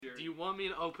Do you want me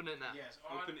to open it now? Yes.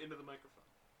 Open into the microphone.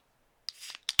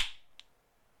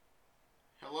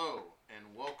 Hello, and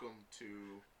welcome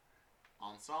to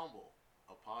Ensemble,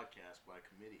 a podcast by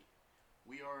committee.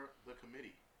 We are the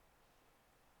committee.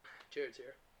 Jared's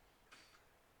here.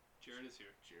 Jared is here.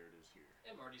 Jared is here.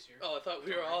 And Marty's here. Oh, I thought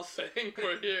we were all saying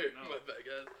we're here. No. My bad,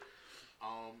 guys.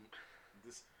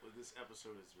 This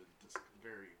episode has been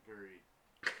very, very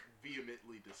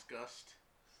vehemently discussed.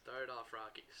 Started off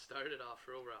rocky. Started off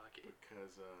real rocky.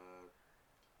 Because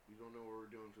we don't know what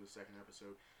we're doing for the second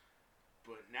episode.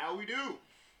 But now we do!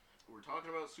 We're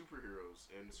talking about superheroes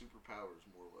and superpowers,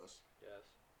 more or less. Yes.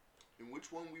 And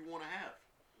which one we want to have.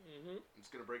 Mm-hmm.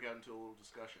 It's going to break out into a little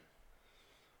discussion.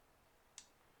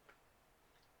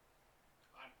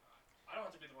 I don't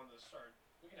have to be the one to start.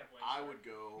 We can have Wayne I start. would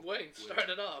go Wayne, with start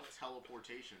it off.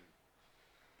 teleportation.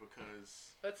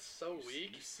 Because... That's so you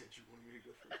weak. said you wanted me to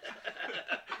go first.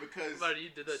 Because Marty,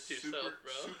 you did that to yourself,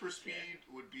 bro. super speed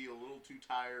would be a little too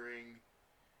tiring.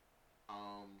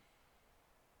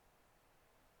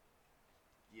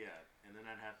 Yeah, and then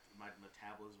my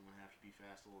metabolism would have to be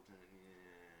fast all the time.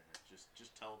 Yeah, just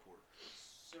teleport.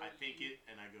 So I think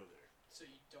and I go there. So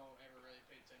you don't ever really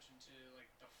pay attention to like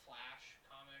the Flash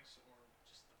comics or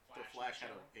just the Flash? The Flash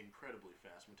in had general? an incredibly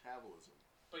fast metabolism.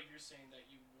 But you're saying that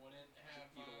you wouldn't have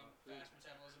fast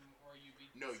metabolism, or you'd be...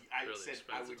 No, I Really said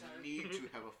I would expensive. need to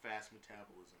have a fast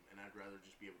metabolism, and I'd rather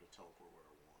just be able to teleport where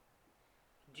I want.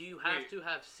 Do you have Wait. to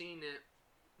have seen it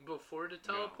before to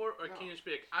teleport, or can you just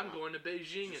be like, I'm going to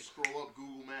Beijing Just scroll up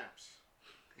Google Maps.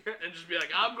 and just be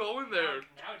like, I'm going there.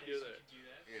 Nowadays you You're there. could do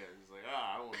that. Yeah, it's like,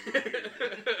 I want to go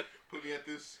here. Put me at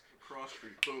this cross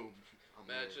street. Boom. I'm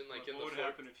Imagine like in what the would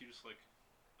happen if you just like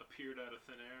appeared out of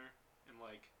thin air in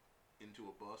like into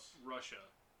a bus. Russia,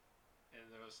 and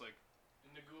there was like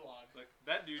In the Gulag.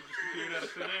 that dude just appeared out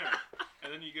of thin air,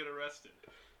 and then you get arrested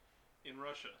in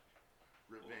Russia.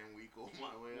 Rip Van Winkle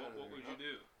my way out of What there. would you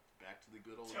do? Back to the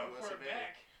good old US Teleport of A.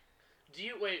 back. Do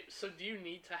you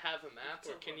need to have a map,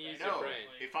 or can you use your No, brain?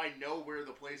 if I know where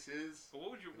the place is, But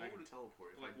what would you? then I What can would?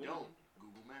 teleport. If like, I what don't,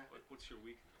 Google Map it. What's your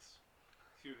weakness?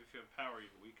 If you have power, you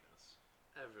have weakness.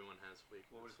 Everyone has weakness.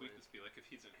 What would his weakness be? Like if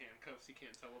he's in handcuffs, he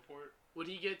can't teleport.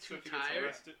 Would he get So too if he gets tired?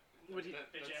 arrested, Would he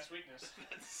Bitch ass weakness.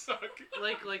 that suck.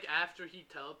 like after he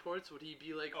teleports, would he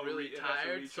be like Oh, really have to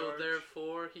tired? So recharge?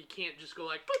 therefore he can't just go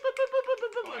like Oh,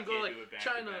 I and can't go like do it back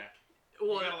China. to back. You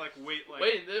Well, gotta like wait like.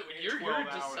 wait, you're 12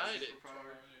 hours. decided.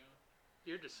 Superpower.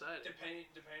 You're decided.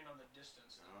 Depending on the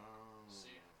distance. Though. Oh.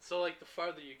 See. So like the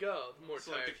farther you go, the more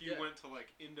So tired like if you get. went to like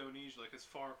Indonesia, like as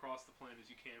far across the planet as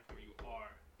you can from where you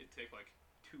are, it'd take like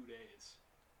 2 days,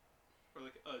 or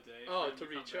like a day. Oh, for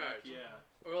him to come back. recharge. Yeah.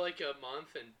 Or like a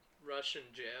month in Russian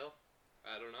jail.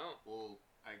 I don't know. Well,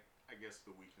 I guess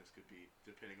the weakness could be,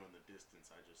 depending on the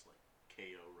distance, I just like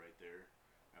KO right there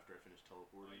after I finish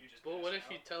teleporting. You just But pass what if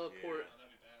out? you teleport? Oh, that'd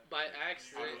be bad. By Yeah.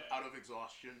 accident. Out of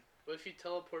exhaustion. What if you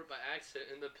teleport by accident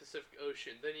in the Pacific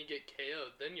Ocean? Then you get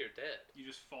KO'd. Then you're dead. You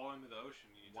just fall into the ocean.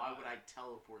 You Why die. would I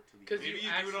teleport to the Because Maybe you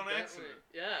you do it on accidentally- accident.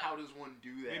 Yeah. How does one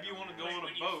do that? Maybe you wanna go When on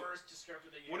a when boat. You first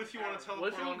discovered that you What had if you want to power.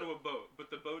 What teleport if you- onto a boat, but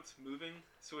the boat's moving,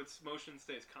 so its motion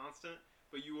stays constant,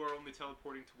 but you are only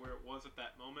teleporting to where it was at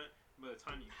that moment? By the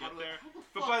time you get there,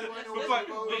 but by the do I know but where by, the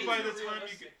boat but is? by the It's time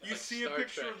realistic, you though. see a Star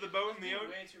picture Trek. of the boat in the That'd ocean,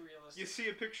 be way too realistic. you see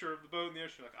a picture of the boat in the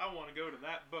ocean, like I want to go to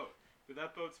that boat, but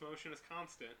that boat's motion is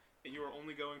constant, and you are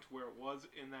only going to where it was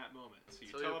in that moment. So you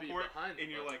So you'll be teleport, behind the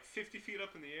and you're boat. like 50 feet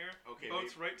up in the air. Okay,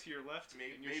 boat's right to your left,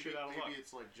 Maybe, and you're shit out of luck.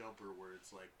 it's like Jumper, where it's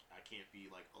like I can't be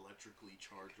like electrically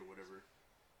charged or whatever.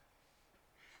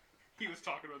 He was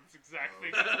talking about this exact Oh. thing.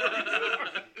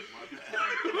 My bad.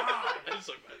 I just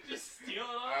like that. Just stealing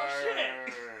all shit.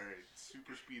 Alright,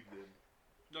 super speed then.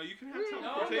 No, you can have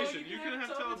No, teleportation. you you can can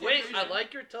have have teleportation. teleportation. Wait, I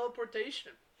like your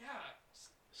teleportation. Yeah.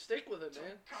 Stick with it,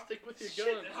 man. Stick with your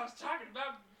Shit gun. that I was talking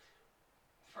about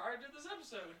prior to this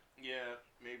episode. Yeah,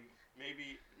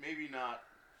 maybe not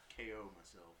KO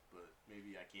myself, but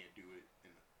maybe I can't do it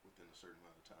within a certain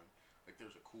amount of time. Like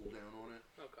there's a cooldown on it.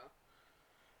 Okay.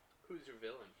 Who's your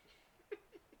villain?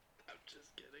 I'm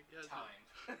just kidding. guys. Time.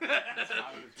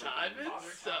 Time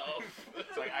It's itself.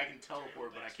 like I can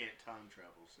teleport, but I can't time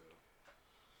travel. So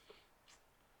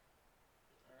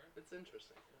Alright. It's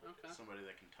interesting. Okay. somebody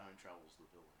that can time travel is the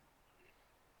villain.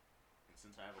 And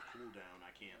since I have a cooldown,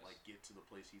 I can't like get to the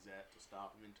place he's at to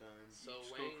stop him in time. So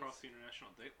Just go Wayne's- across the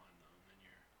international date line, though, and then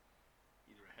you're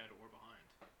either ahead or behind.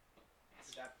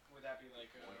 Would that be like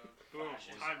Boom,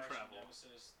 Flash's time arch travel.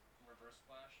 nemesis, Reverse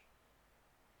Flash?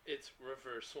 It's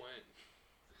Reverse Wayne.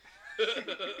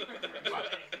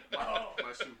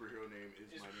 My superhero name is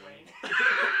Is my Wayne.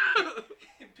 name.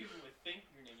 People would think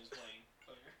your name is Wayne.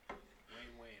 But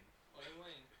you're Wayne.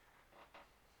 Wayne.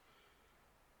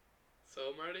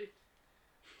 So, Marty?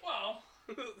 Well,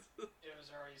 it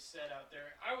was already said out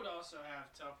there. I would also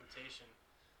have teleportation.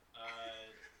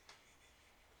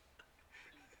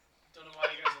 Don't know why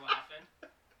you guys are laughing.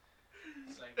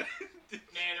 It's like,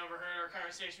 man overheard our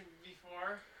conversation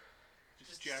before.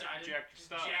 Just jack decided your just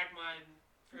stuff. jack my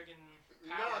friggin'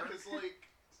 No, power. because like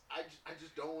I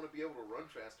just don't want to be able to run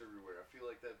fast everywhere. I feel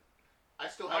like that. I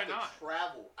still Why have to not?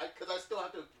 travel. Because I still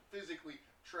have to physically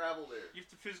travel there. You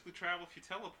have to physically travel if you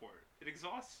teleport. It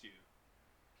exhausts you.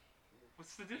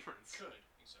 What's the difference? Could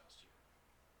exhaust you.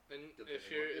 And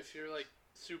Depending if you're like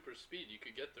super speed, you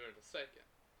could get there in a second.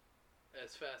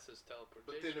 As fast as But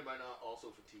teleportation. then am I not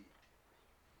also fatigued?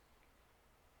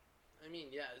 I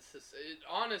mean, yeah, it's just,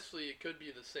 honestly, it could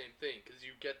be the same thing, because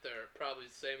you get there probably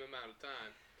the same amount of time,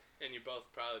 and you both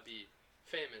probably be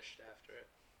famished after it.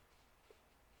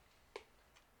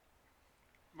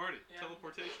 Marty, Yeah.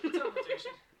 teleportation.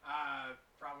 Teleportation.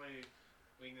 Probably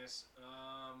weakness.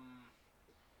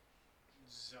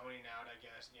 Zoning out, I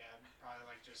guess. Yeah, probably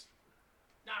like just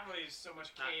not really so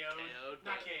much Not KO'd. KO'd,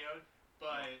 Not but- KO'd,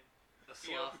 but A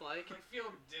feel- sloth-like? like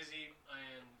feel dizzy,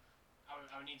 and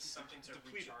I would need something to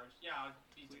Depleted. recharge. Yeah, I'd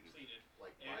be Depleted. depleted.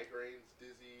 Like Yeah. migraines,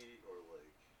 dizzy, or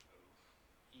like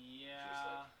Yeah, just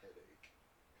like headache?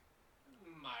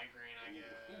 migraine, I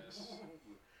guess.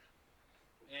 Ooh.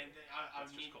 And then I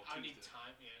That's just called need Tuesday.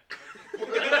 time.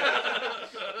 Yeah.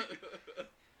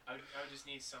 I would just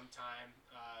need some time,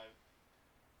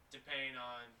 depending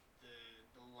on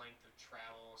the length of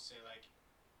travel. Say like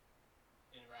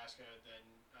in Nebraska, then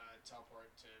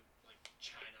teleport to like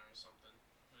China or something.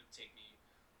 It would take me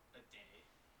a day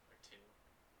or two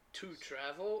To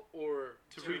travel or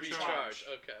To to recharge. recharge?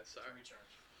 Okay, to sorry.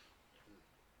 recharge.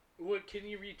 What can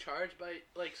you recharge by,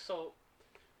 like, so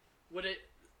would it,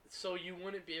 so you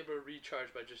wouldn't be able to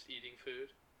recharge by just eating food?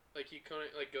 Like, you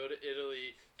couldn't, like, go to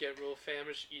Italy, get real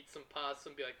famished, eat some pasta,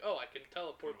 and be like, oh, I can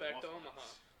teleport back to Waffle Omaha.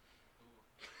 House.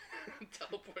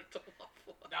 Teleport to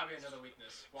Waffle House. That'd be another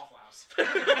weakness. Waffle House.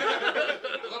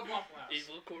 I love Waffle House.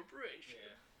 Evil corporation.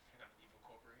 Yeah, kind of an evil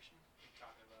corporation. What are you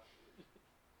talking about?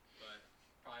 But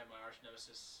probably my arch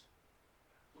nemesis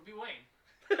would be Wayne.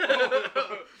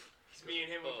 'Cause me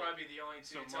and him would probably be the only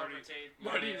two So to Marty- teleportate.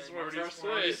 Marty's and reverse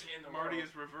Marty's Wayne. in the Marty world.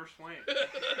 is reverse Wayne.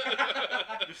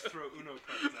 Just throw Uno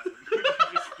cards at him.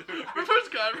 Reverse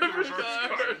card, reverse Reverse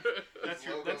card. card. That's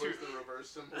your. Logo That's your. is the reverse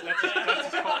symbol.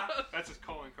 That's his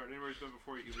calling card. Anybody's done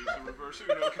before you, he leaves a reverse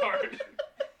Uno card.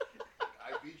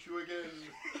 I beat you again.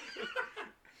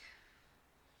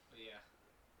 But yeah.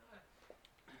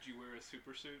 Would you wear a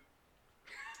super suit?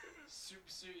 Super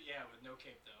suit, yeah, with no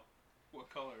cape though. What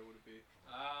color would it be?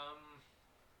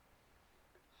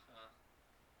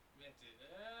 We have to,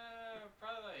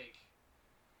 probably like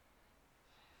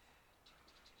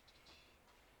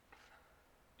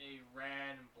maybe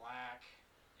red and black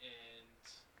and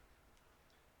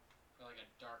probably like a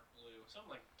dark blue, something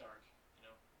like dark, you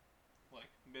know. Like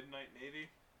midnight navy?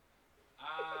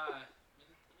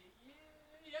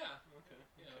 Yeah. Okay.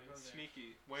 Yeah, I'll go there.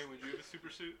 Sneaky. Wayne, would you have a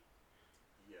super suit?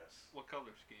 Yes. What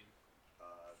color scheme?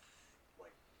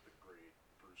 Like the great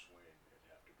Bruce Wayne, it'd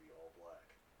have to be all black.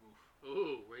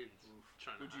 Ooh, Wayne's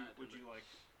trying to Would you hide would it. you like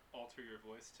alter your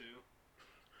voice too?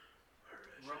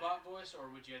 Robot voice,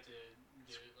 or would you have to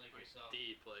do it like yourself?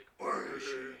 Deep, like. Where is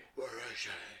she? Where is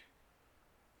she?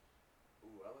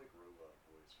 Ooh, I like robot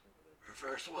voice for whatever.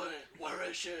 Reverse Wayne, where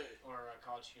is she? Or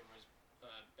College Humor's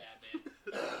Bad Man.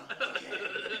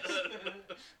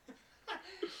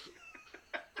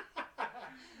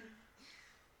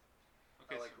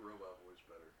 Okay, I like robot voice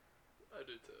better. I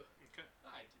do too. Okay.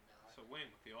 I did not. So Wayne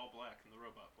with the all black and the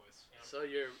robot voice. Yeah. So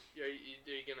you're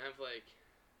gonna have like,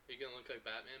 you're gonna look like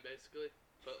Batman basically,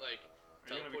 but like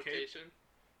Are you gonna have a cape? teleportation.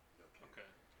 No cape. Okay.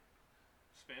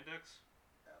 Spandex?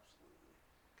 Absolutely.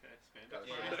 Okay, spandex. Gotta,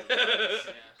 Yeah. show off the thighs.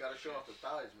 Yeah. Gotta show off the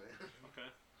thighs, man. Okay.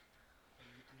 And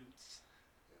the glutes.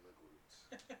 And the glutes.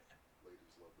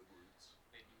 Ladies love the glutes.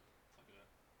 They do. It's like a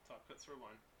top cut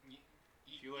sirloin.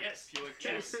 If you like, Yes. if you like,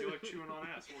 Yes. if you like chewing on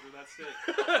ass, order that steak.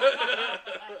 Oh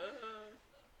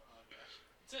gosh.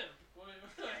 Tim, what?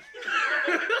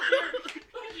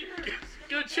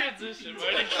 Good transition,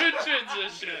 Marty. Good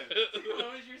transition.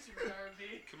 What would your superpower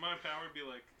be? Could my power be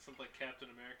like something like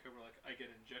Captain America, where like I get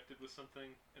injected with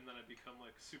something and then I become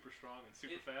like super strong and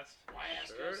super fast? Why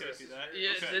ask Sure. us? Could it be that?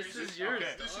 Yeah, Okay. this is yours.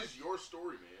 Okay. This is your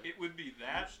story, man. It would be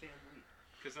that, You're Stan Lee.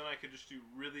 because then I could just do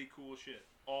really cool shit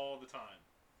all the time,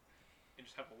 and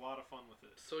just have a lot of fun with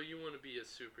it. So you want to be a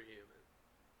superhuman?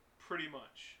 Pretty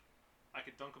much. I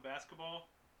could dunk a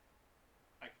basketball.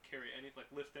 I could carry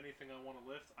lift anything I want to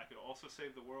lift. I could also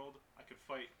save the world. I could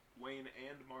fight Wayne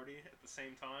and Marty at the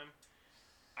same time.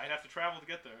 I'd have to travel to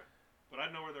get there, but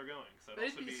I'd know where they're going. Cause I'd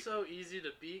They'd also be be. so easy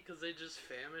to beat because they just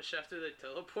famish after they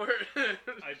teleport.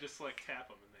 I'd just like tap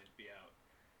them and they'd be out.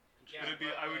 Yeah, But it'd be.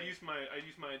 but, I would like- I'd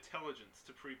use my intelligence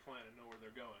to pre-plan and know where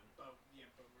they're going. But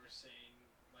we're saying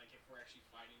like if we're actually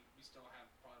fighting, we still have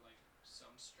probably like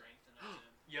some strength enough to.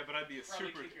 Yeah, but I'd be a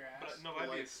Probably super. kick your ass. But no, But,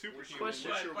 I'd be a like, superhuman. what's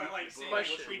your- Question. But like what's your say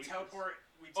Question. we weakness? teleport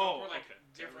Oh, like okay.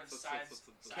 different Let's- sides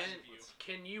let's- sides of you.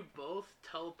 Can you both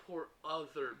teleport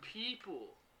other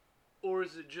people, or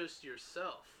is it just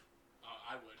yourself?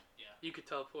 I would, yeah. You could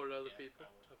teleport other Yeah, people. I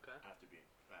would. Okay. I have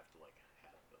to like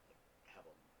have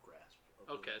a grasp.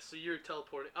 Of Okay, so you're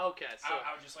teleporting. Okay, so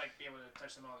I would just like be able to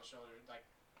touch them on the shoulder, like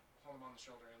hold them on the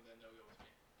shoulder, and then they'll go with me.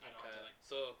 I don't have to like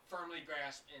so firmly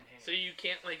grasp in hand. you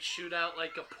can't like shoot out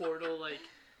like a portal like,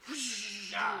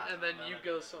 and then you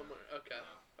go somewhere. Okay.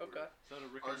 No. Okay. Is that a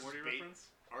Rick Ours and Morty is bait. reference?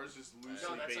 Ours is No,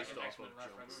 loosely that's based like an off of X-Men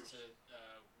reference jumpers. to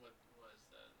what was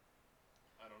the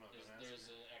I don't know. Don't ask there's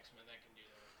me. an X-Men that can do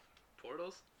that.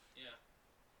 Portals. Yeah.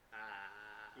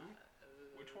 Who?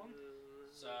 Which one?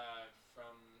 It's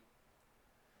from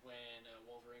when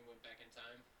Wolverine went back in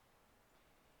time.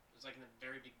 It was like in the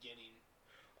very beginning.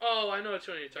 Oh, I know which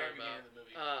one you're Very talking about. beginning of the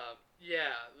movie.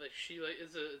 Yeah, like she like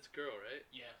it's a girl, right?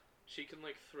 Yeah. She can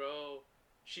like throw.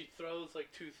 She throws like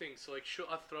two things. So like she'll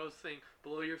throw a thing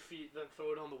below your feet, then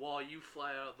throw it on the wall. You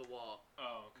fly out of the wall.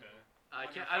 Oh, okay. I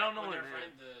When can't. they're I don't know when her they're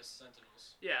name. fighting the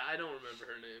Sentinels. Yeah, I don't remember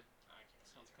her name. I can't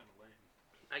see Sounds it. kind of lame.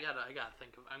 I gotta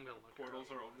think of. I'm gonna look. her Portals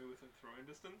up. are only within throwing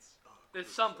distance.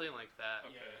 It's something like that.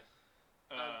 Okay.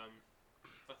 Yeah.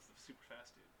 That's the super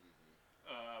fast dude.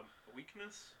 Mhm.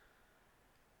 Weakness.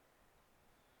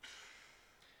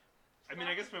 I mean,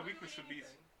 I guess my weakness would be.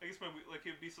 I guess like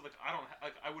it would be so like I don't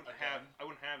I wouldn't Again.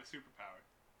 have a superpower.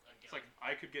 Again. It's like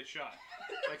I could get shot,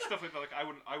 like stuff like that. Like I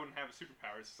wouldn't have a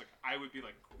superpower. It's just like I would be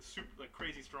like super like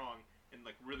crazy strong and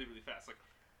like really really fast. Like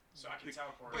so I can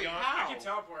teleport. Wait, Beyond- how? I can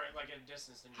teleport like at a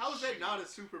distance. And How is that shoot. not a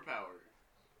superpower?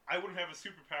 I wouldn't have a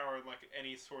superpower in like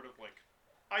any sort of like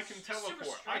I can Super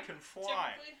teleport. I strength, can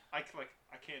fly. technically?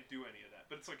 I can't do any of that.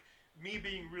 But it's like me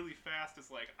being really fast is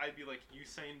like I'd be like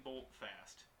Usain Bolt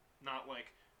fast, not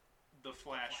like the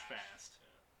Flash fast.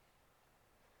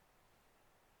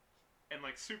 And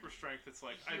like super strength, it's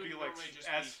like You I'd be would like normally just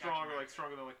as be strong or Captain like America.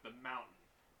 stronger than like the mountain,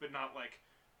 but not like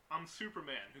I'm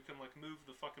Superman who can like move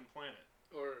the fucking planet.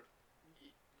 Or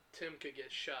Tim could get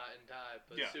shot and die,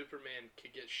 but Yeah. Superman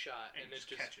could get shot And and it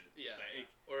just just catch it. Yeah. Like,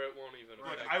 Or it won't even.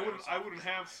 Right. Like affect I him. wouldn't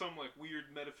have some like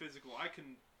weird metaphysical. I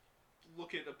can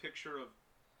look at a picture of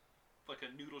like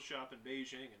a noodle shop in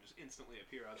Beijing and just instantly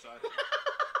appear outside of it.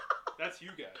 That's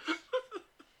you guys.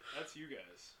 That's you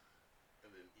guys.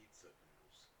 And then eat some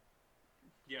noodles.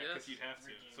 Yeah, because Yes. you'd have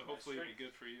to. Regain So my hopefully it'd be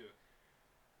strength. good for you.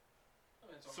 I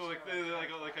mean, it's So like almost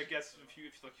like I Flash, guess so-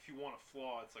 if you want a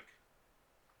flaw, it's like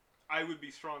I would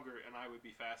be stronger and I would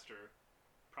be faster,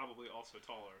 probably also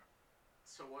taller.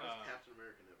 So why does Uh, Captain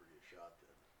America never get shot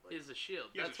then? He has a shield.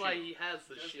 He has That's a why shield. he has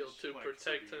the He has a shield to shield. Like,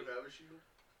 protect do him. you have a shield?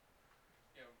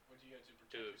 Yeah, what do you got to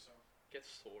protect Dude. yourself? Get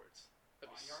swords.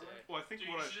 That'd be Body armor? sick. Well, I think Dude,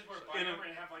 you what should just wear in body a- armor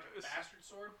and have like a it's- bastard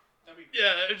sword. That'd be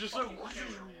Yeah, it just fucking like.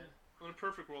 killer, man. in a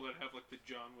perfect world, I'd have like the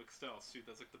John Wick style suit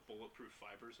that's like the bulletproof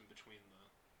fibers in between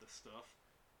the stuff.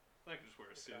 I can just wear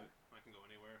a suit. Okay. I can go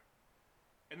anywhere.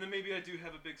 And then maybe I do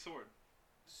have a big sword.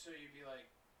 So you'd be like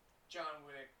John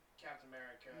Wick, Captain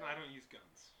America. No, I don't use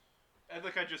guns.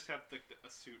 I'd just have like a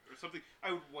suit or something.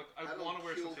 I would I don't want to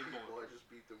wear kill something people, I bulletproof. just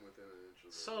beat them within an inch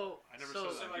of their So, I never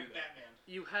so said So that. like do that. Batman.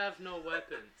 you have no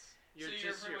weapons. You're so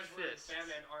just pretty your much wearing fists.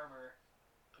 Batman armor.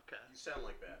 Okay. You sound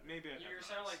like Batman. Maybe I You have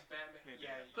sound knives. like Batman. Maybe.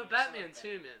 Yeah. But you sound Batman's like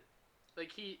Batman. human.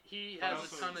 Like he But has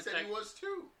also a ton He of said tech. he was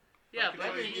too. Yeah, I can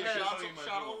tell but you- he I can has. tell you my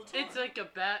shot all villain. the time. It's like a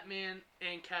Batman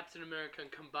and Captain America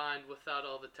combined without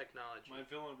all the technology. My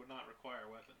villain would not require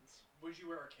weapons. Would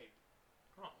you wear a cape?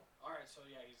 Oh. All right, so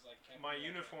yeah, he's like. Captain My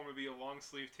America. uniform would be a long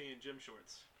sleeve tee and gym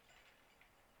shorts.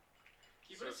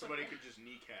 Keep So it somebody simple. could just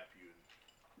kneecap you.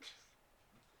 And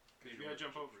Maybe I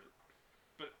jump over it.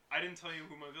 But I didn't tell you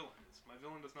who my villain is. My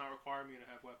villain does not require me to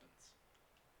have weapons.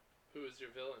 Who is your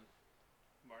villain?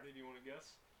 Marty, do you want to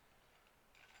guess?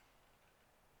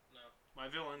 No. My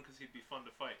villain, because he'd be fun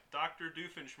to fight. Dr.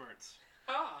 Doofenshmirtz.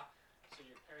 Ah. So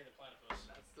you're Perry the Platypus.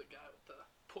 That's the guy with the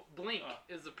Blink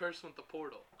is the person with the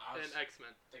portal I in was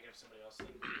X-Men. thinking of somebody else.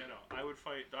 Then. You know, I would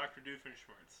fight Dr.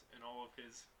 Doofenshmirtz and all of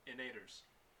his innators.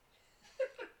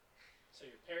 So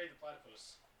you're Perry the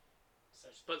Platypus.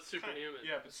 Such. But superhuman.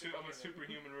 Yeah, but I'm a Superhuman.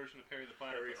 superhuman version of Perry the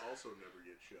Harry Platypus. also never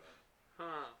gets shot.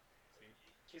 Huh.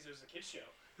 Because there's a kids show.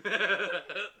 Hey,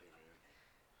 man.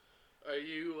 Are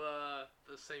you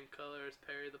the same color as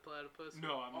Perry the Platypus?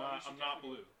 No, I'm Oh, you not. should I'm not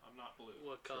definitely- blue. I'm not blue.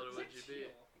 What color Is would it you be?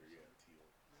 teal? Or, yeah, teal.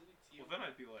 Isn't it teal? Well, then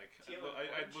I'd be like, Do you have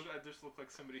a I'd just look like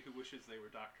somebody who wishes they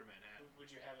were Dr. Manhattan. Would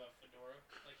you have a fedora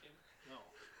like him?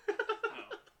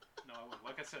 No, I wouldn't.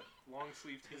 Like I said, long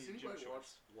sleeve Has tees, gym anybody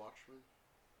shorts. watched Watchmen?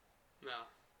 No.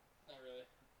 Not really.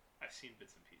 I've seen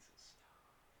bits and pieces.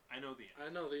 I know the end. I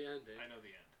know the ending. I know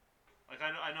the end. Like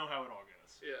I know how it all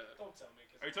goes. Yeah. Don't tell me.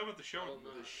 Are you talking about the show? Oh, or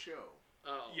the no. movie? The show.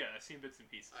 Oh. Yeah, I've seen bits and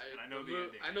pieces, and I know the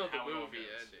the ending. I know and the how it all movie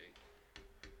goes. ending.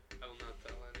 I will not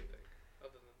tell anything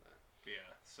other than that. Yeah,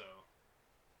 so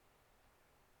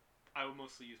I would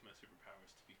mostly use my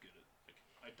superpowers to be good at, like,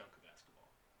 I'd dunk a basketball.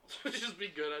 Just be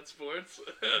good at sports.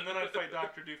 And then I'd fight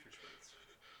Dr. Doofenshmirtz.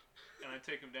 And I'd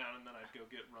take him down, and then I'd go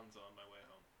get runs on my way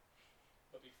home.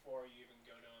 But before you even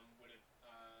go to him, would it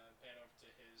pan over to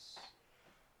his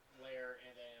lair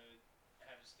and then it would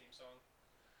have his theme song?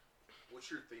 What's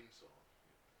your theme song?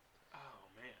 Oh,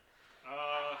 man.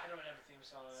 I don't have a theme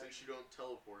song. Since you don't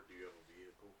teleport, do you have a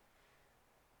vehicle?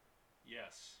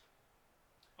 Yes.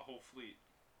 A whole fleet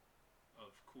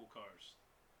of cool cars.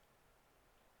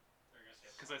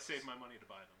 Because I saved my money to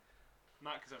buy them.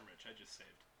 Not because I'm rich, I just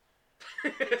saved.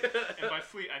 And by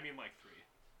fleet, I mean like 3.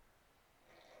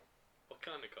 What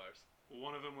kind of cars? Well,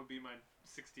 one of them would be my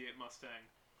 68 Mustang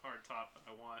hardtop that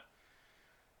I want.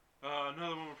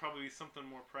 Another one would probably be something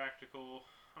more practical.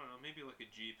 I don't know, maybe like a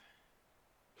Jeep.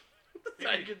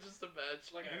 I could just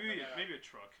imagine. Like Maybe a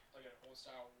truck. Like an old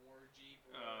style war Jeep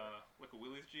or Like a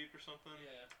Willys Jeep or something?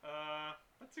 yeah.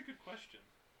 That's a good question.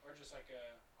 Or just like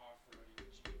a off-roading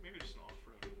Jeep. Maybe just an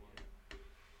off-road one.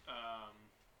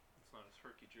 It's not as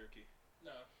herky-jerky.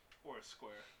 No. Or a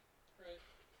square. Right.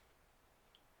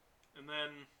 And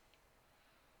then,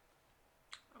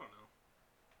 I don't know.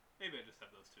 Maybe I just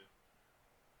have those 2.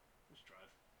 Just drive.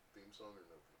 Theme song or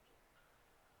no theme song?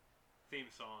 Theme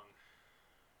song.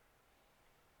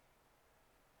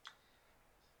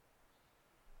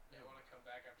 Yeah, I want to come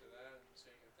back after that and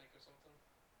so you can think of something?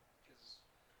 Because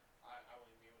I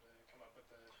wouldn't be able to come up with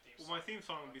the theme song. Well, my theme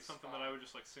song would be on the something spot. that I would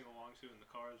just like sing along to in the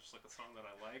car, just like a song that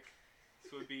I like.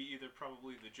 So it would be either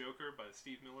probably The Joker by the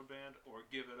Steve Miller Band or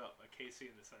Give It Up by Casey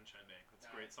and the Sunshine Bank. That's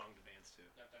a No. great song to dance to.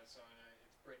 Not that song.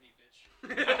 It's Britney, bitch.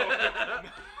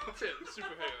 Tim,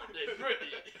 superhero named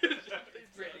Britney.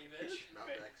 It's Britney, bitch. Not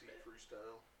backseat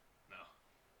freestyle.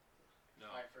 No.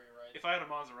 Fight for your right. If I had a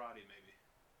Maserati, maybe.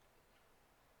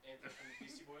 Anthony from the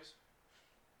Beastie Boys.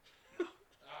 No.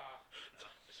 Ah.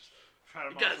 If I had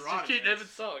a You guys Maserati, just keep I'd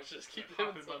naming songs. Just keep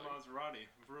hop naming in my songs. Maserati.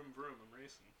 Vroom, vroom, I'm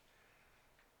racing.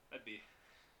 That'd be,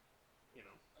 you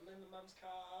know. I'm in the mom's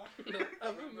car.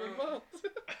 I remember.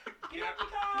 Get out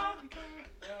the car.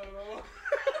 No.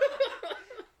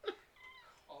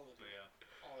 All the But yeah.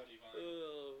 all the divine.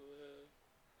 Oh man.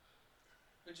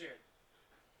 But Jared,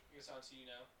 I guess on to you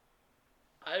now.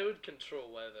 I would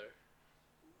control weather.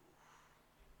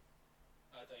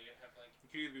 I thought you'd have like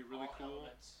You could either be really all cool.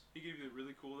 elements. You could either be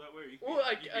really cool that way, or you could Well,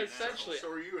 be, you could be an essentially-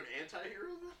 asshole. So are you an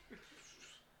anti-hero then?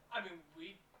 I mean,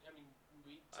 we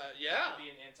Yeah. be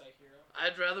an anti-hero.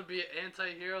 I'd rather be an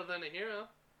anti-hero than a hero.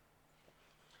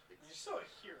 You're still a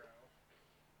hero.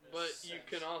 in a But you sense.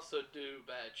 can also do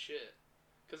bad shit.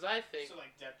 Because I think So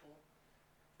like Deadpool.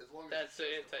 As long as that's an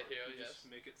it's justified. anti-hero, You yes. just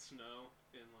make it snow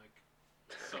in like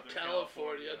Southern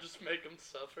California, California. just make them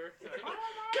suffer. You're like,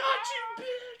 Got you,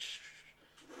 bitch!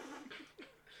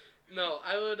 No,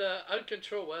 I'd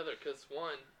control weather, because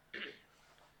one,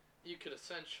 you could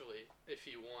essentially, if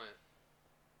you want,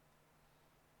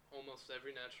 almost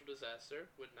every natural disaster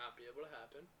would not be able to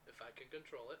happen if I can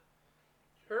control it.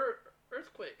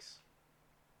 Earthquakes,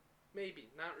 maybe,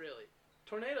 not really.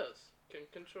 Tornadoes can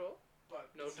control. But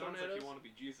No It sounds like tornadoes. you want to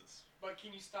be Jesus. but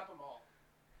can you stop them all?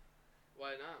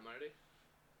 Why not, Marty?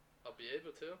 I'll be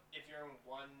able to. If you're in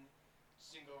one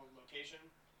single location,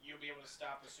 you'll be able to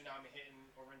stop a tsunami hitting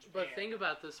over in Japan. But think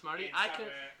about this, Marty. and I stop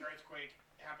can. an earthquake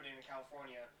happening in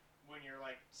California when you're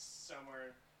like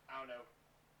somewhere, I don't know,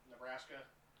 Nebraska,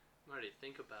 Marty,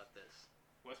 think about this.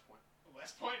 West Point.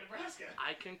 West Point, Nebraska.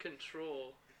 I can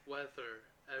control weather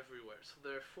everywhere, so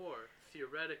therefore,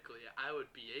 theoretically, I would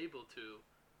be able to,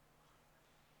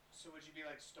 So would you be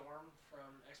like Storm from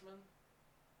X-Men?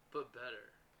 but better.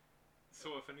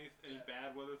 So if any Yeah.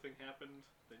 bad weather thing happened,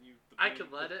 then you. I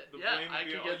could let it. Yeah, blame I would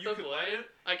be could all- get you the could let blame.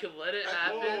 it? I could let it Whoa.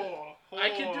 happen. Oh, I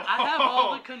can. I have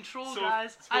all the control, So-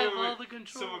 guys. so I have wait, all the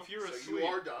control. So if you're So asleep, you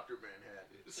are Dr.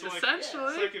 Manhattan. so like,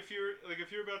 Essentially. it's like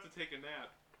if you're about to take a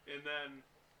nap, and then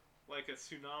like a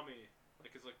tsunami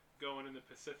like is like going in the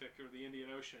Pacific or the Indian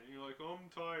Ocean, and you're like, oh, I'm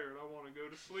tired, I want to go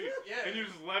to sleep, Yeah. and you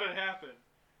just let it happen.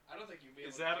 I don't think you'd be able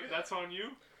Is to that do that's on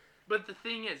you? But the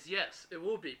thing is, yes, it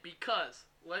will be, because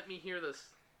let me hear this.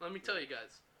 Let me tell you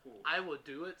guys. Cool. I will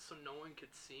do it so no one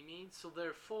could see me. So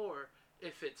therefore,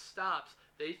 if it stops,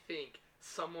 they think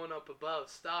someone up above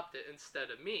stopped it instead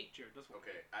of me. Jared, that's what.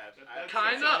 Okay,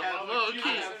 Kind of, low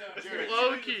key. Jared,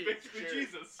 Low Jared key. is basically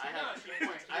Jared. Jesus. I have 2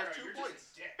 points. I have 2 You're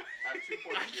points. just a dick. I have 2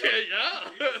 points. Okay, yeah.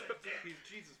 You're just a dick. He's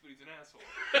Jesus, but he's an asshole.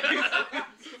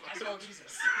 Asshole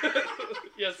Jesus.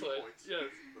 Yes, 2 Lloyd. points. Yes.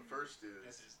 The first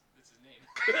That's his name.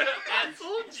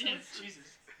 Asshole Jesus. Jesus.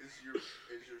 is your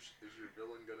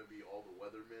villain gonna be all the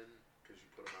weathermen because you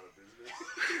put them out of business?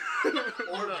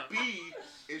 Or No. B,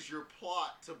 is your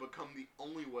plot to become the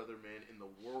only weatherman in the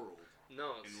world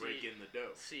No, and rake in the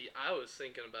dough? See, I was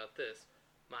thinking about this.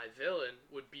 My villain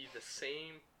would be the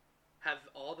same, have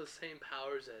all the same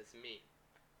powers as me.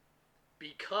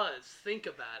 Because, think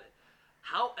about it.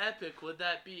 How epic would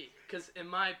that be? Because, in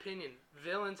my opinion,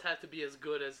 villains have to be as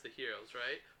good as the heroes,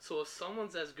 right? So if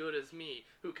someone's as good as me,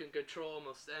 who can control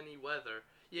almost any weather,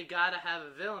 you gotta have a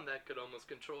villain that could almost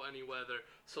control any weather.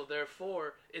 So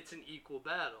therefore, it's an equal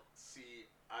battle. See,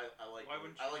 I like Why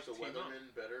wouldn't I you like the just team up?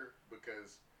 weathermen better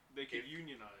because They could If-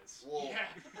 unionize. well,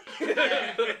 Yeah.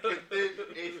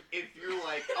 if you're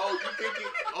like,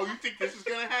 you think this is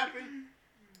gonna happen?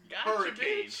 Gotcha,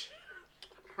 Hurricane. bitch.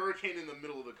 Hurricane in the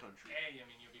middle of the country. Hey, I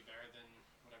mean, you'll be better than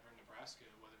whatever Nebraska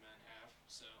weathermen have,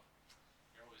 so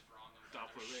you're always wrong on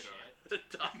Doppler weather radar. shit. The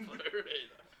Doppler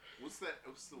radar. What's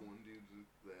the one dude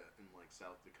that in like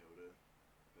South Dakota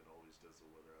that always does the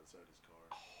weather outside his car?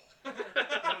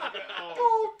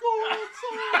 Oh. Go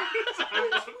outside!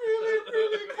 It's really,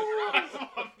 really cold. I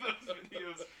love those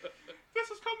videos. This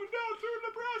is coming down through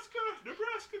Nebraska.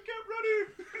 Nebraska, get ready.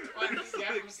 What, this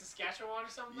guy from Saskatchewan or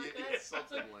something like Yeah, that?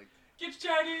 something like Get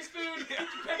your Chinese food, get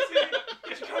your Pepsi,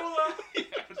 get your cola,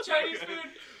 Chinese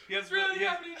food. He has It's really he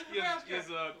has, happening in he has,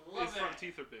 Nebraska. Love his front that.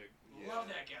 teeth are big. Yeah. Love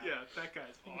that guy. Yeah, that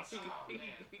guy's awesome. Oh man.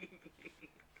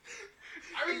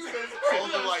 I He remember says remember all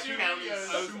the, those like, two counties videos.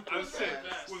 I was Those were saying, the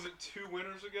best. was it 2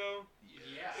 winters ago?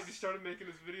 Yeah. And he started making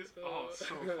his videos. Oh,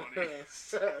 so funny.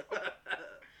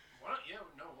 One, yeah,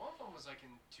 no, one of them was like in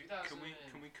 2000. Can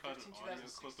we cut an audio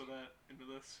clip of that into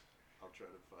this? I'll try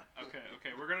to find.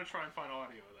 Okay, we're gonna try and find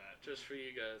audio of that. Just for you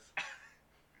guys.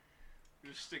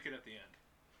 Just stick it at the end.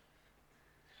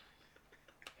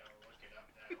 Gotta look it up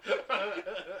now.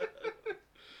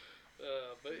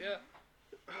 But yeah.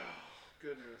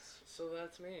 Goodness. So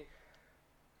that's me.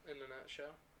 In a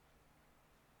nutshell.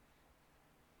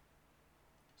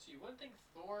 So you wouldn't think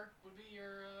Thor would be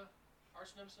your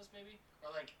arch nemesis, maybe, or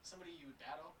like somebody you would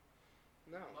battle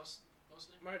No.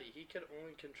 mostly? Marty, he can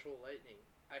only control lightning.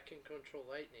 I can control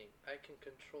lightning. I can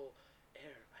control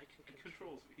air. I can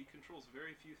control. He controls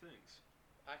very few things.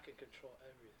 I can control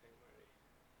everything, Marty.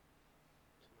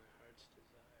 To my heart's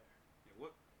desire. Yeah,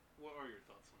 what are your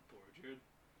thoughts on Thor, Jared?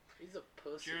 He's a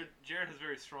pussy. Jared has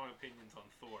very strong opinions on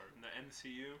Thor in the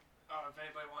MCU. Oh, if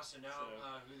anybody wants to know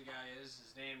So- who the guy is,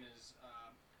 his name is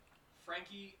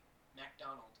Frankie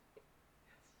McDonald.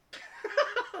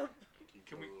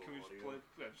 Can we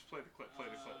just play the clip? Play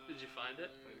the clip. Did you find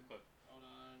it? Play the clip. Hold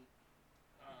on.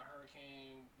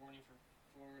 Hurricane warning for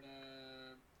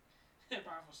Florida.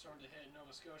 Powerful storm to hit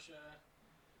Nova Scotia.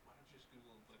 Why don't you just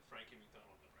Google like Frankie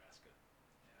McDonald, Nebraska?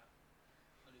 Yeah.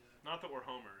 I'll do that. Not that we're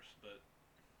homers, but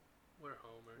We're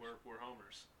homers. we're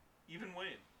homers. Even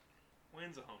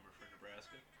Wayne's a homer for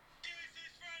Nebraska. This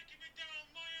is Frankie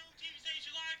McDonald, my own TV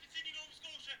station live in Sydney, Nova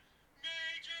Scotia.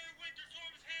 Major winter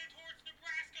storm is heading towards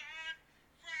Nebraska on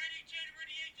Friday, January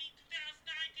the 18th,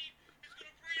 2019. It's going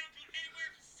to bring up to anywhere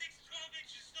from 6 to 12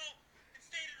 inches of snow in the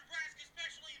state of Nebraska,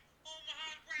 especially Omaha,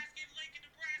 Nebraska, and Lincoln,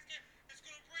 Nebraska. It's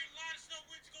going to bring a lot of snow.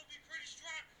 Winds are going to be pretty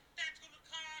strong. That's going to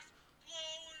cause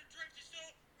blow and drifting snow,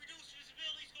 reduce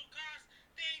visibility. It's going to cause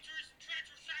dangerous and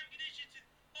treacherous driving conditions in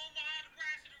Omaha,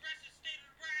 Nebraska, and the rest of the state of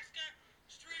Nebraska.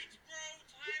 Streets,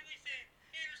 roads, highways, and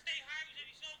interstate highways will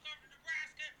be snow covered in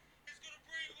Nebraska. It's going to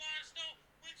bring a lot of snow.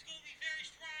 Winds are going to be very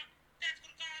strong. That's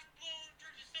going to cause blowing and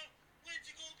drifting snow. Winds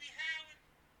are going to be howling.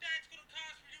 That's going to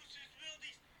cause reduced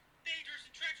visibilities, dangerous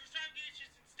and treacherous driving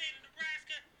conditions in the state of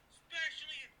Nebraska,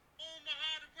 especially in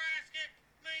Omaha, Nebraska,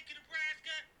 Lincoln,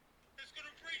 Nebraska. It's going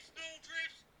to bring snow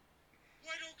drifts,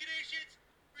 white oak conditions,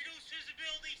 reduced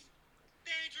visibilities,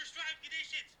 dangerous driving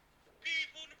conditions.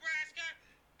 People in Nebraska,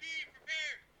 be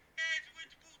prepared. Hats and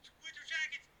winter boots, winter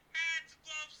jackets, hats and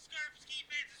gloves, scarves, ski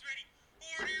pants is ready.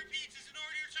 Order your pizzas and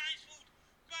order your Chinese food.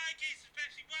 Buy cases of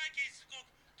Pepsi, buy cases of Coke.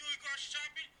 Doing grocery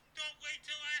shopping, don't wait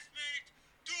till last minute.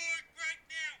 Do it right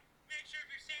now. Make sure of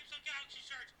your Samsung Galaxy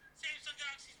shirts, Samsung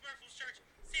Galaxy smartphone shirts,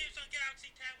 Samsung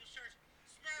Galaxy tablet shirts,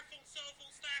 smartphone, cell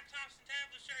phones, laptops, and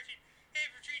tablet shirts. And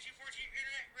for 3G, 4G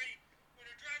internet ready. When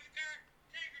you're driving the car,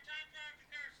 take your time driving the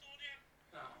car, slow down.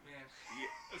 Oh man.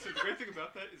 So the great thing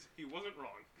about that is he wasn't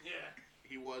wrong. Yeah.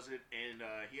 He wasn't, and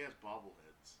he has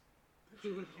bobbleheads.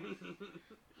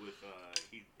 with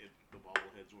the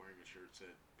bobblehead's wearing a shirt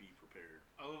said "Be prepared."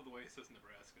 I love the way it says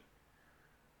Nebraska.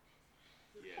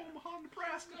 Yeah. Omaha,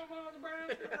 Nebraska. Omaha,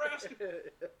 Nebraska.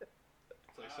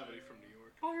 It's like somebody from New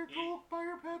York. Buy your Coke, buy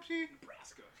your Pepsi.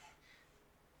 Nebraska.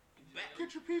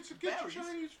 Get your pizza, get your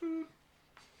Chinese food.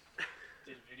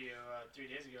 Did a video 3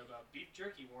 days ago about beef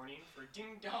jerky warning for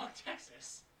Ding Dong,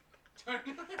 Texas. Don't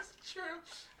know if that's true.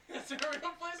 That's a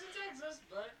real place in Texas,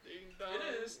 but Ding dong.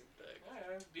 it is.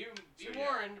 Be So,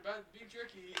 warned about beef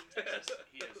jerky in Texas.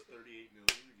 He has 38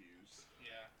 million views,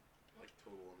 Yeah. like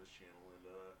total on his channel, and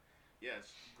yeah,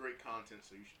 it's great content,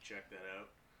 so you should check that out.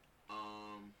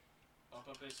 Bump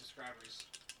up his subscribers.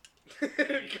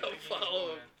 Go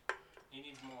follow him. He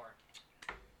needs more.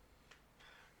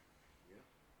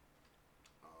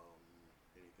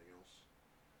 Anything else?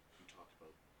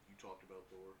 You talked about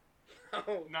Thor.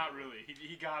 Oh, Not really.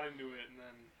 He got into it, and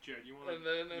then Jared, you want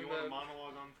to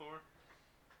monologue on Thor?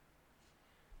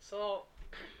 So,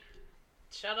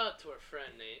 shout out to our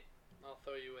friend Nate. I'll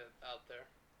throw you out there,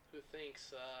 who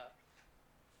thinks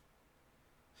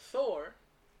Thor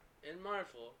in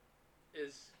Marvel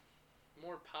is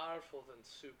more powerful than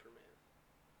Superman.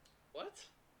 What?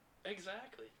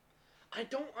 Exactly. I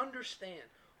don't understand.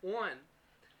 One,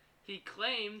 he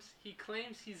claims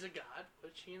he's a god,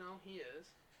 which he is.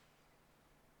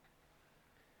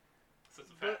 So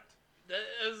it's a But- fact.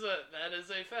 That is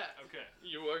a fact. Okay.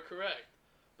 You are correct.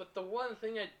 But the one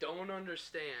thing I don't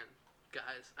understand,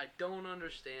 guys, I don't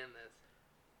understand this.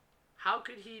 How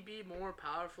could he be more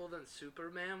powerful than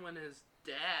Superman when his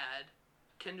dad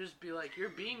can just be like, you're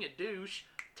being a douche,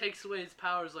 takes away his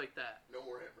powers like that? No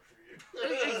more hammer for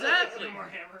you. Exactly. No more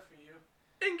hammer for you.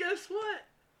 And guess what?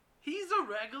 He's a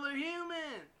regular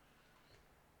human.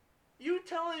 You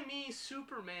telling me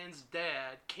Superman's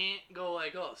dad can't go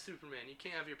like, oh, Superman, you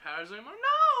can't have your powers anymore?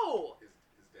 No!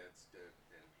 His dad's dead,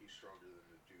 and he's stronger than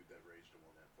the dude that raised him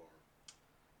on that farm.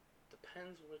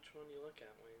 Depends which one you look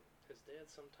at, Wayne. His dad's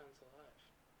sometimes alive.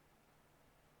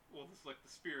 Well, this is like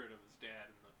the spirit of his dad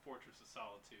in the Fortress of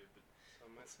Solitude, but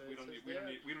Some might say we it's don't his need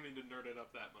dad. we don't need to nerd it up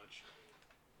that much.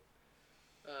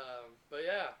 But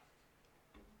yeah.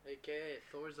 AKA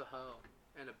Thor's a hoe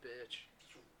and a bitch.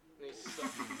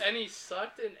 And he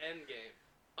sucked in Endgame.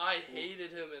 I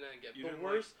hated him in Endgame. You The didn't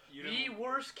worst, like- you the didn't-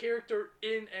 worst character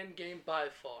in Endgame by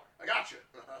far. I got you.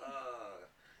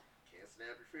 Can't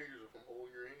snap your fingers if I'm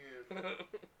holding your hand.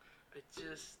 It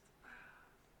just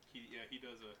He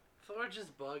does a Thor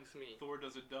just bugs me. Thor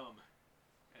does a dumb,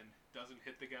 and doesn't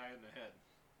hit the guy in the head.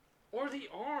 Or the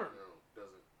arm. No,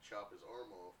 doesn't chop his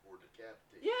arm off or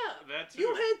decapitate. Yeah. That too.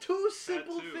 You had two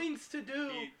simple too. things to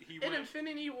do He in went,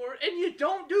 Infinity War, and you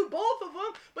don't do both of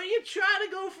them, but you try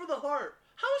to go for the heart.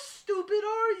 How stupid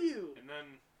are you? and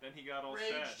then he got all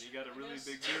Raged, sad. He got a I really guess.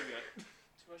 big beer gut.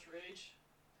 Too much rage.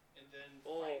 And then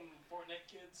Oh. fighting Fortnite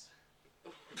kids.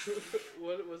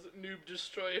 What was it? Noob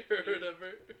Destroyer or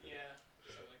whatever. Yeah.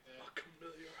 Something like that. I'll come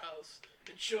to your house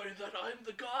and show you that I'm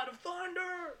the god of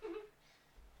thunder.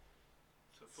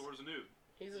 So Thor's a noob.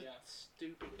 He's a Yeah.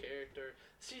 stupid character.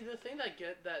 See, the thing that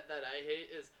I hate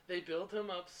is they built him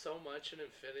up so much in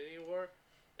Infinity War,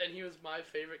 and he was my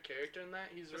favorite character in that.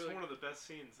 He's That's really one of the best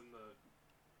scenes in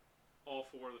all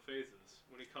four of the phases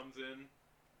when he comes in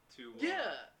to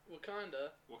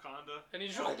Wakanda, Wakanda. and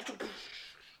he's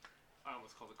I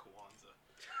almost called it Kwanzaa.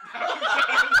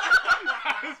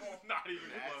 Not even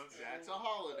close. That's a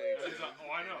holiday. That is too,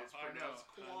 oh, I know, and it's I know, pronounced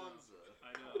I know. Kwanzaa.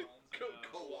 I know.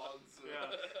 Kwanzaa. Yeah.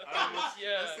 I almost,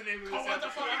 yeah. That's the name of Oh, this what the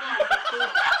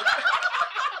episode.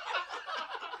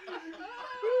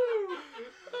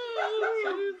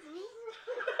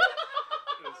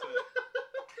 that's it.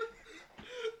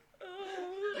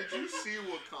 Did you see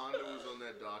Wakanda was on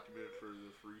that document for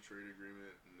the free trade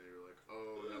agreement, and they were like,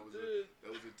 "Oh, that was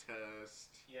a test."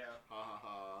 Yeah. Ha ha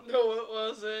ha. No, it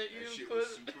wasn't. That You shit put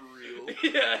was super real.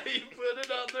 yeah, you put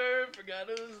it on there and forgot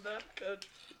it was not good.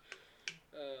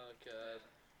 Oh god.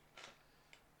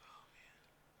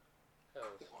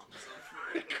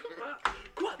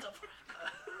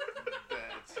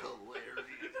 That's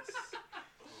hilarious.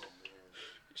 Oh man.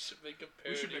 You should make a We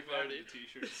parody should make that party. into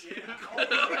t-shirts.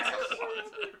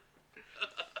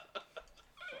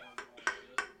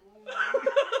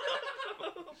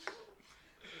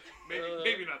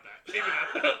 Maybe not that. Maybe not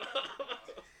that.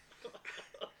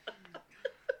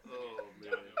 Oh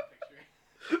man.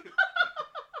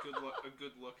 A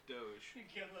good luck Doge.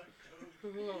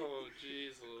 Oh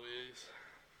jeez Louise.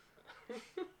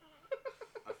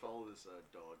 I follow this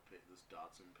this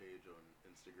Dotson page on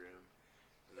Instagram,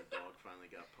 and the dog finally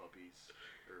got puppies,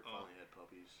 or finally had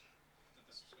puppies.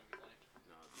 this was gonna be funny.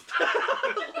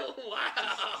 No, Wow.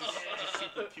 just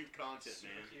super cute content,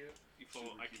 Super man. cute. You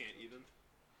follow Super I cute. Can't Even?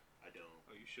 I don't.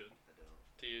 Oh, you should. I don't.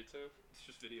 Do you too? It's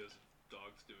just videos of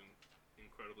dogs doing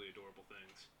incredibly adorable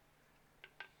things.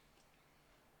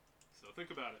 So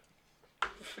think about it.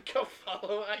 Go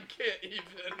follow. I can't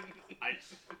even. A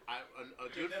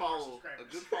Give good them more follow. A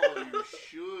subscribers. good follow you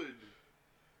should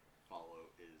follow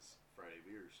is Friday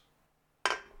Beers.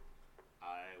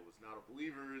 I was not a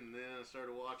believer, and then I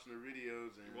started watching their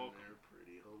videos, and You're welcome. they're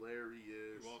pretty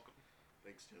hilarious. You're welcome.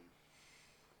 Thanks, Tim.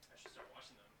 I should start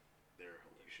watching them. They're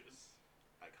You should. hilarious.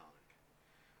 Iconic.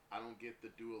 I don't get the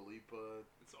Dua Lipa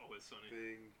It's Always Sunny.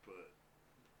 thing, but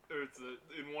Or it's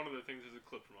in one of the things. There's a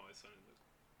clip from Always Sunny. That,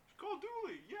 call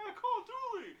Dooley. Yeah, call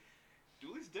Dooley.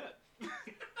 Dooley's dead.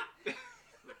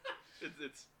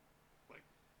 it's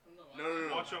I don't know.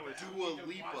 No. Watch on with Dua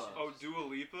Lipa. oh Dua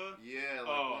Lipa. yeah, like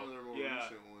Oh, one of their more yeah.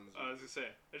 recent ones. I was gonna say,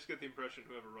 I just get the impression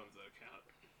whoever runs that account,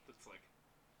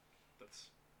 that's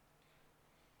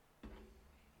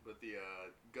But the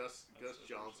Gus That's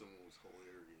Johnson one was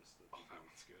hilarious. oh, that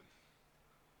one's good.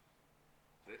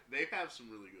 They have some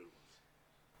really good ones.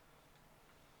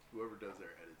 Whoever does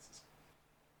their edits is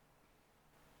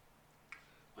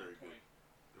very good. Point.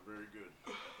 They're very good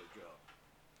at their job.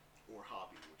 Or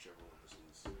hobby, whichever one this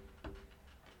is.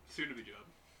 Soon to be job.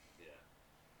 Yeah.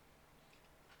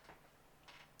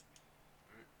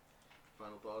 Alright.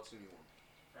 Final thoughts, anyone?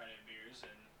 Friday beers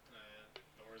and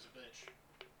Nora's a bitch.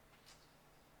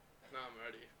 No, I'm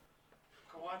ready.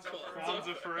 Kwanzaa forever.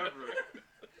 Kwanzaa forever.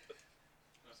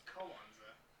 That's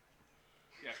Kwanzaa.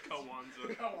 Yeah,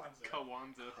 Kwanzaa. Kwanzaa.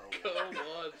 Kwanzaa.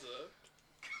 Kwanzaa.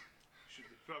 Should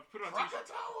put on How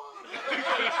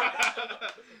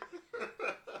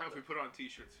if we put on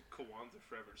t-shirts, Kwanzaa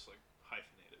forever, just like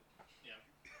hyphenated. Yeah.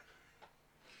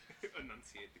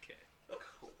 Enunciate the K.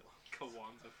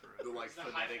 Kwanzaa forever. The like Is the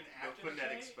phonetic, hyphen after the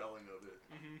phonetic K? spelling of it.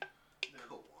 Mm-hmm. The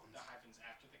Kwanzaa. hyphen's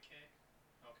after the K?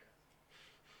 Okay.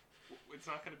 It's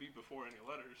not going to be before any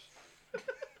letters.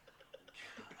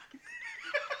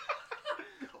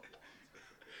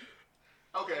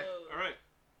 Okay. All right,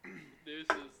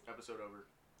 Deuces. Episode over.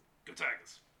 go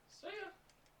Tigers. See ya.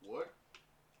 What?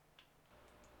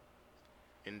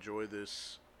 Enjoy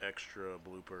this extra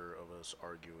blooper of us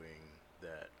arguing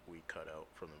that we cut out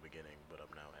from the beginning, but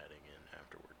I'm now adding in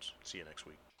afterwards. See you next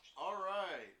week.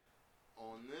 Alright.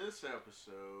 On this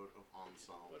episode of What are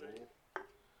Ensemble. you-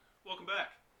 Welcome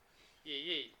back.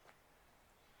 Yeah.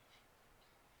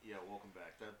 Yeah, welcome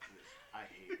back. I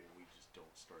hate when we just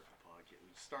don't start the podcast. We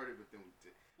started, but then we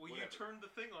did. Well, Whatever. you turned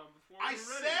the thing on before I we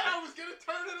were said ready. I was gonna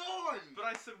turn it on! But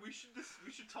I said we should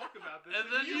talk about this. And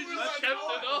then you were just like, kept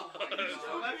it "Oh, on. You just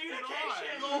left it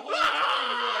Communication. The on. whole time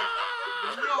you're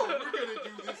like, no, we're gonna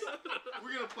do this.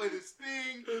 We're gonna play this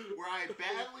thing where I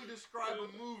badly describe a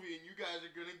movie and you guys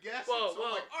are gonna guess Whoa, it. So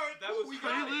I'm like, whoa. alright, That cool, was we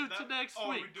got it. Prelude to next oh,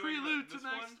 week. we're doing Prelude to this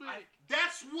next one? week.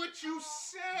 That's what you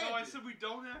said! No, I said we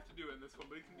don't have to do it in this one,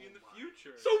 but it can be in the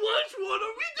future. So which one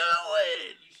are we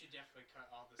doing? You should definitely cut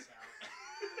all this out.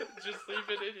 Just leave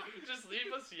it in. Just leave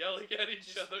us yelling at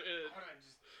each Just- other in. Hold on,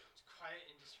 just quiet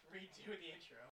and just redo the intro.